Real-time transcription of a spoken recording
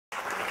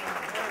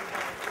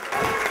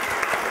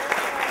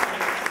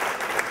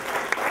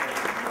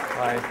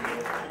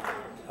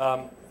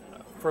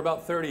For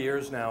about 30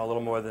 years now, a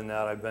little more than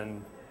that, I've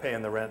been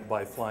paying the rent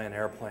by flying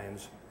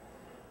airplanes.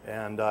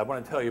 And I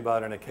want to tell you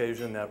about an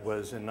occasion that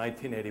was in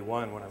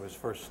 1981 when I was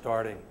first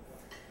starting.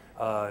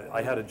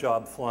 I had a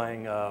job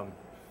flying a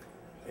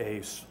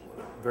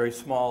very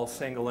small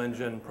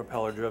single-engine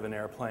propeller-driven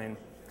airplane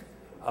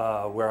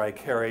where I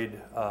carried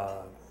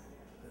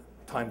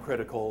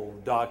time-critical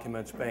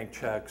documents, bank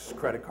checks,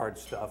 credit card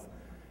stuff,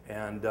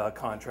 and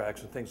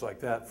contracts and things like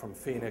that from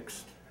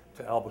Phoenix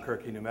to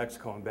Albuquerque, New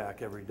Mexico, and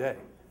back every day.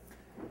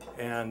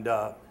 And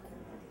I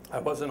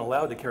wasn't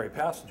allowed to carry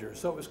passengers,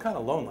 so it was kind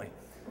of lonely.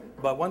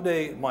 But one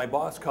day, my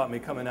boss caught me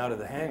coming out of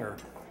the hangar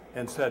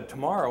and said,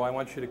 "Tomorrow, I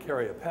want you to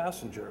carry a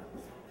passenger.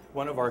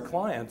 One of our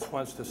clients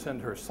wants to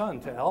send her son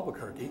to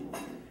Albuquerque,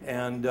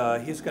 and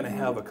he's going to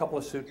have a couple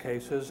of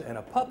suitcases and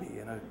a puppy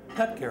and a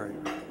pet carrier."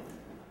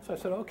 So I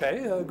said,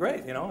 "Okay,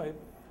 great. You know,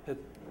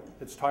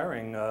 it's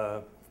tiring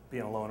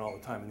being alone all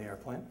the time in the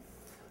airplane."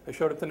 I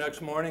showed up the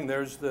next morning.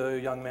 There's the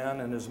young man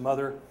and his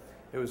mother.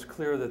 It was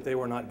clear that they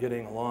were not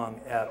getting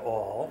along at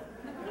all.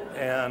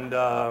 And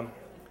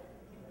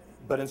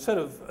but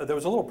there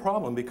was a little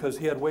problem because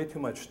he had way too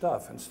much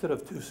stuff. Instead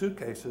of 2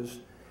 suitcases,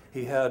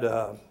 he had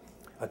a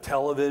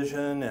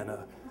television and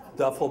a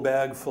duffel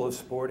bag full of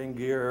sporting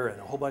gear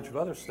and a whole bunch of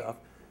other stuff,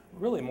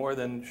 really more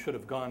than should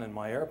have gone in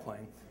my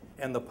airplane.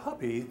 And the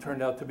puppy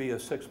turned out to be a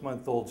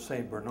 6-month-old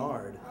Saint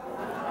Bernard.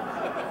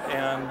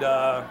 And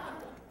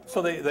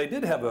so they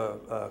did have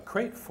a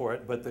crate for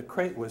it, but the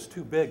crate was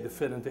too big to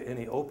fit into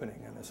any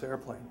opening in this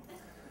airplane.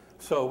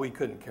 So we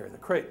couldn't carry the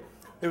crate.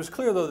 It was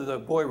clear, though, that the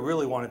boy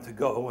really wanted to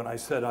go. When I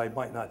said I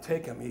might not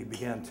take him, he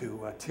began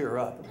to tear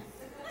up.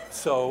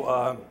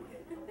 So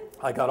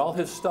I got all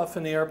his stuff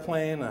in the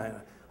airplane.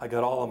 I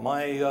got all of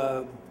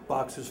my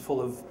boxes full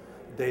of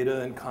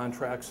data and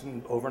contracts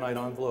and overnight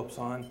envelopes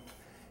on,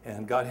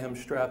 and got him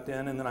strapped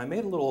in. And then I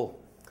made a little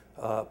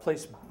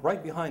place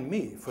right behind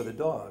me for the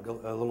dog,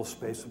 a little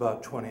space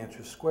about 20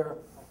 inches square.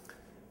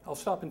 I'll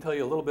stop and tell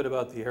you a little bit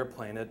about the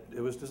airplane. It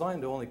was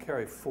designed to only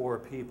carry 4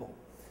 people,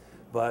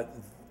 but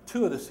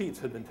 2 of the seats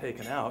had been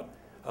taken out,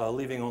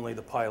 leaving only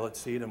the pilot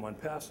seat and 1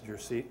 passenger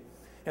seat.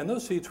 And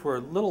those seats were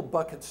little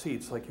bucket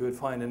seats like you would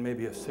find in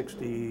maybe a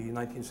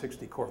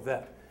 1960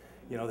 Corvette.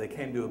 You know, they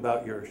came to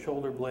about your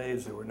shoulder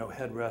blades. There were no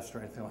headrests or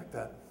anything like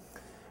that.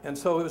 And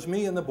so it was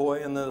me and the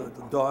boy and the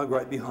dog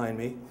right behind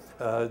me.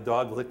 The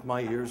dog licked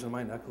my ears and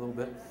my neck a little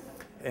bit,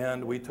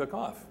 and we took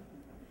off.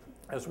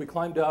 As we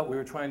climbed out, we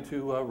were trying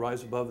to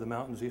rise above the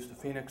mountains east of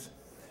Phoenix.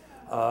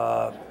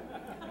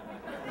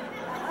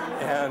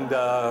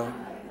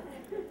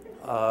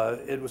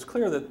 It was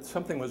clear that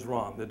something was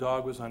wrong. The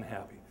dog was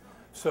unhappy.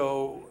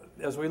 So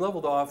as we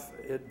leveled off,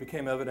 it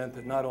became evident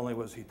that not only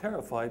was he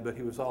terrified, but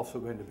he was also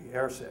going to be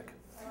airsick.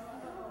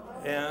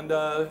 And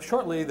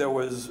shortly there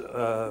was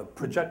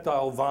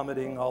projectile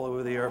vomiting all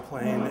over the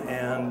airplane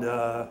and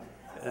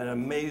an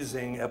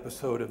amazing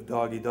episode of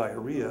doggy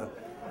diarrhea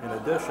in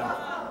addition.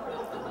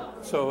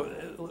 So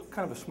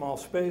kind of a small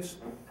space.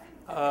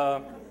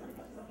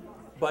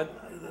 But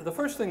the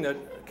first thing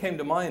that came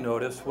to my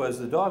notice was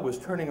the dog was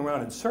turning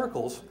around in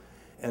circles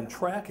and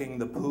tracking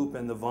the poop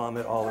and the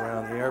vomit all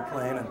around the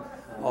airplane and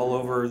all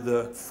over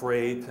the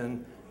freight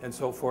and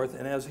so forth.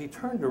 And as he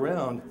turned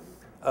around,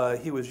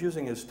 he was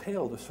using his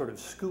tail to sort of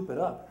scoop it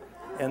up.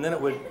 And then it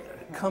would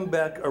come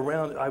back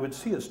around. I would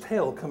see his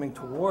tail coming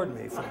toward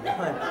me from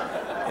behind.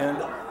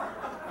 And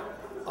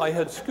I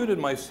had scooted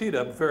my seat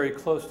up very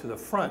close to the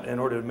front in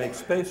order to make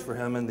space for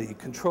him, and the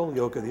control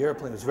yoke of the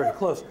airplane was very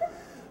close.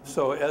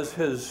 So as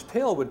his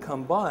tail would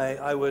come by,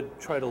 I would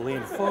try to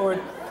lean forward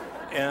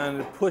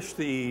and push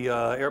the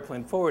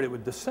airplane forward. It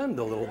would descend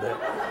a little bit.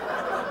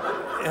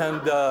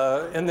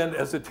 And then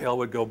as the tail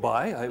would go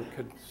by, I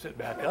could sit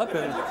back up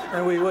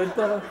and we would,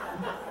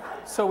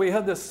 so we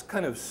had this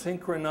kind of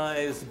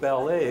synchronized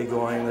ballet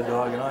going, the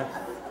dog and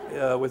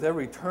I. With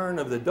every turn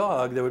of the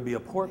dog, there would be a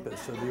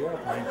porpoise of the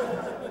airplane.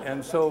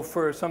 And so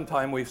for some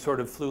time, we sort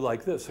of flew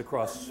like this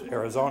across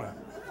Arizona.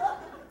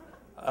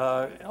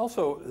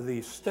 Also,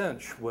 the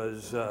stench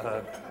was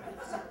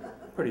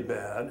pretty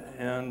bad.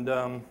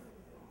 And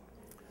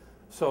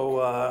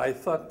so I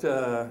thought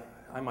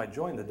I might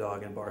join the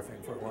dog in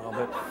barfing for a while.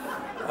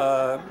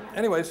 But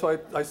anyway, so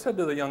I said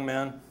to the young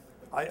man,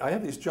 I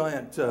have these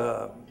giant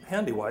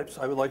handy wipes.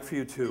 I would like for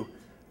you to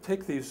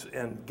take these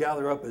and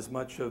gather up as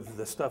much of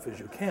the stuff as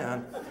you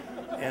can.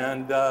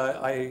 And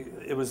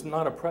it was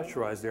not a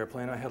pressurized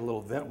airplane. I had a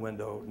little vent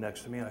window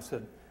next to me, and I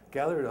said,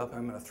 "Gather it up,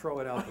 I'm going to throw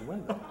it out the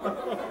window."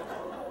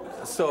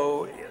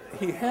 So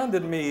he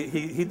handed me,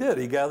 he did,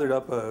 he gathered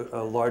up a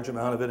large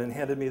amount of it and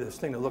handed me this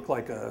thing that looked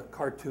like a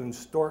cartoon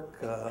stork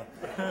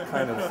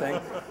kind of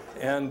thing.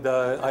 And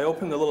I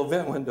opened the little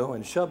vent window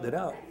and shoved it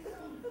out.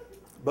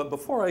 But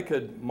before I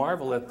could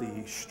marvel at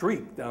the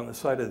streak down the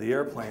side of the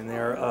airplane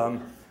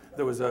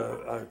there was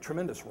a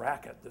tremendous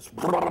racket,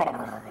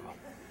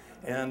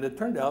 and it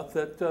turned out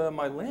that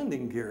my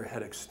landing gear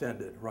had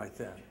extended right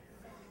then,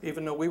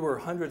 even though we were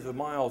hundreds of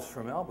miles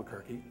from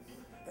Albuquerque.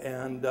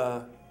 And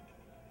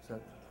is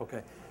that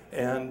okay?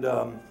 And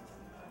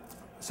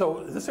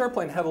So this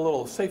airplane had a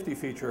little safety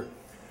feature,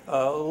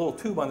 a little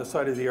tube on the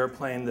side of the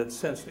airplane that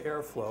sensed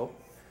airflow.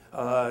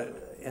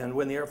 And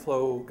when the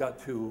airflow got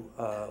too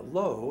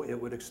low, it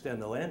would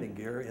extend the landing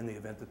gear in the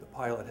event that the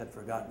pilot had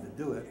forgotten to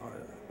do it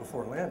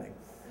before landing.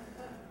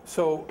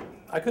 So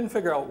I couldn't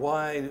figure out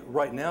why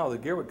right now the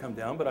gear would come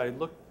down, but I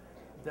looked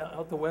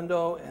out the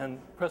window and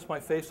pressed my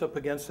face up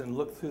against it and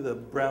looked through the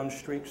brown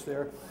streaks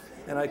there,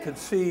 and I could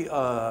see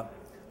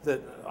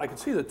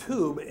the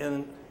tube,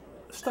 and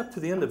stuck to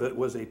the end of it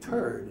was a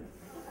turd.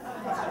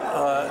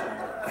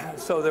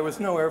 So there was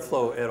no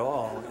airflow at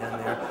all in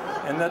there,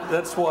 and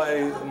that's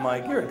why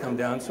my gear had come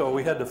down. So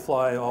we had to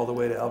fly all the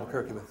way to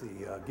Albuquerque with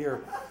the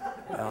gear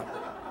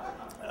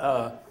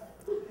out.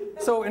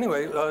 So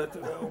anyway,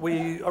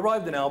 we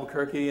arrived in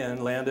Albuquerque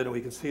and landed, and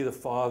we could see the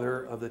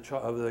father of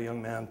the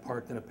young man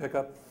parked in a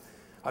pickup.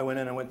 I went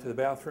in and went to the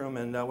bathroom,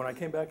 and when I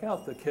came back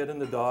out, the kid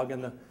and the dog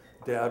and the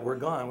dad were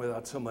gone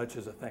without so much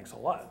as a thanks a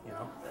lot, you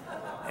know.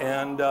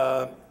 And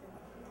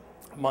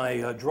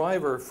my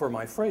driver for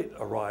my freight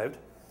arrived.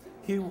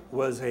 He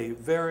was a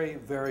very,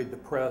 very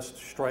depressed,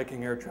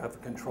 striking air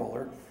traffic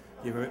controller.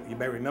 You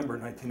may remember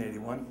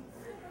 1981.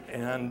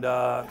 And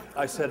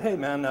I said, hey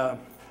man,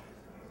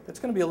 it's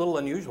going to be a little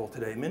unusual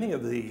today. Many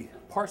of the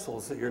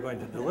parcels that you're going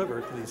to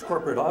deliver to these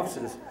corporate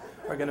offices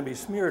are going to be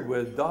smeared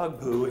with dog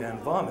poo and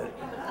vomit.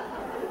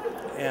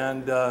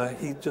 And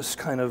he just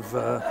kind of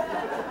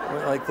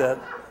went like that.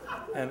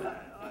 And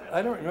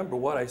I don't remember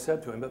what I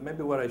said to him, but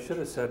maybe what I should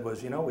have said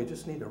was, you know, we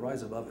just need to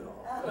rise above it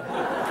all.